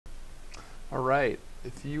Alright,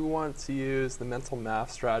 if you want to use the mental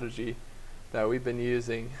math strategy that we've been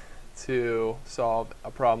using to solve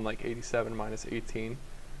a problem like 87 minus 18,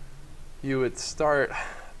 you would start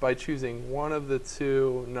by choosing one of the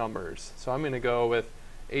two numbers. So I'm going to go with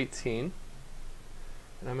 18,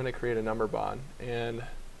 and I'm going to create a number bond. And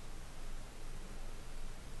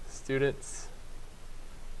students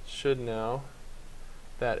should know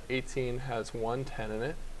that 18 has one 10 in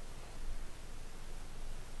it,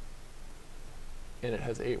 and it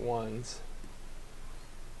has 8 ones.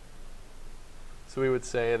 So we would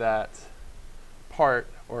say that part,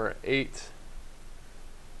 or 8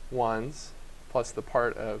 ones, plus the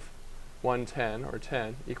part of 110, or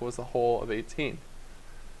 10, equals the whole of 18.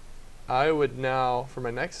 I would now, for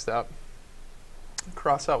my next step,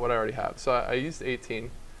 cross out what I already have. So I used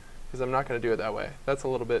 18, because I'm not going to do it that way. That's a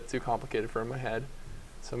little bit too complicated for my head.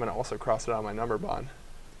 So I'm going to also cross it out of my number bond.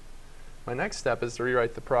 My next step is to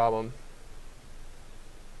rewrite the problem.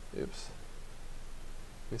 Oops.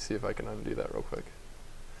 Let me see if I can undo that real quick.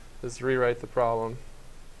 Is to rewrite the problem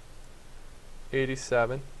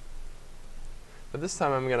 87. But this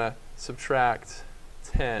time I'm going to subtract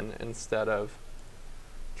 10 instead of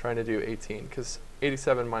trying to do 18, because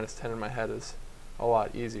 87 minus 10 in my head is a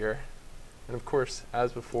lot easier. And of course,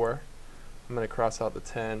 as before, I'm going to cross out the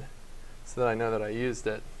 10 so that I know that I used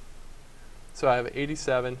it. So I have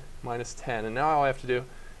 87 minus 10, and now all I have to do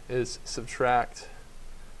is subtract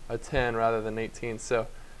a 10 rather than 18. So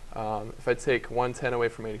if I take one 10 away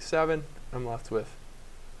from 87, I'm left with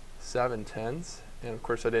 7 10s. And of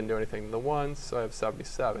course I didn't do anything to the ones, so I have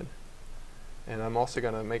 77. And I'm also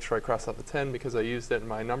going to make sure I cross out the 10 because I used it in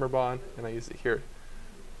my number bond and I used it here.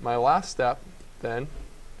 My last step then,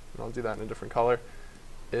 and I'll do that in a different color,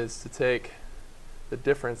 is to take the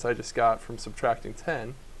difference I just got from subtracting 10,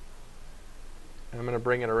 and I'm going to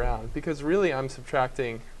bring it around. Because really I'm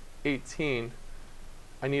subtracting 18,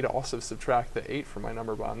 I need to also subtract the 8 from my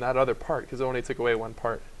number bond, that other part, because I only took away one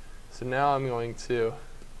part. So now I'm going to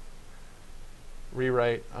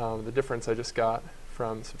rewrite the difference I just got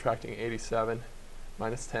from subtracting 87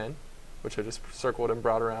 minus 10, which I just circled and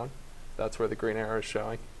brought around. That's where the green arrow is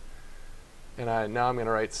showing. And now I'm going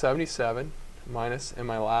to write 77 minus, and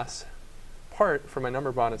my last part for my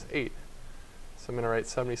number bond is 8. So I'm going to write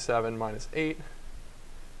 77 minus 8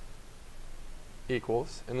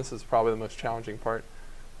 equals, and this is probably the most challenging part,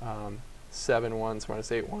 7 ones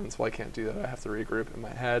minus 8 ones. Well, I can't do that. I have to regroup in my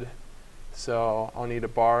head. So I'll need to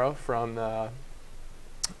borrow from the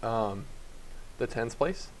tens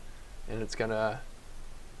place, and it's going to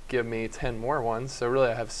give me 10 more ones. So really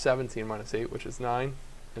I have 17 minus 8, which is 9.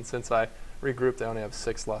 And since I regrouped, I only have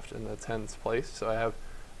 6 left in the tens place. So I have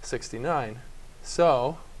 69.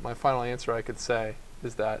 So my final answer, I could say,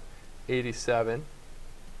 is that 87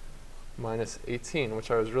 minus 18, which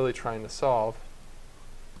I was really trying to solve,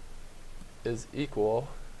 is equal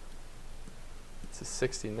to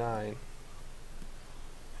 69.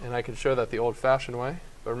 And I can show that the old-fashioned way,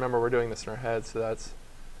 but remember we're doing this in our head, so that's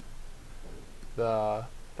the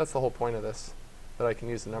whole point of this, that I can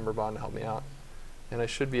use the number bond to help me out. And I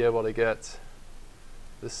should be able to get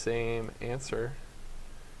the same answer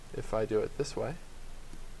if I do it this way,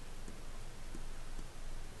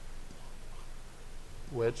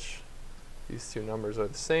 which these two numbers are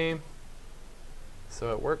the same,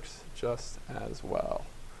 so it works just as well.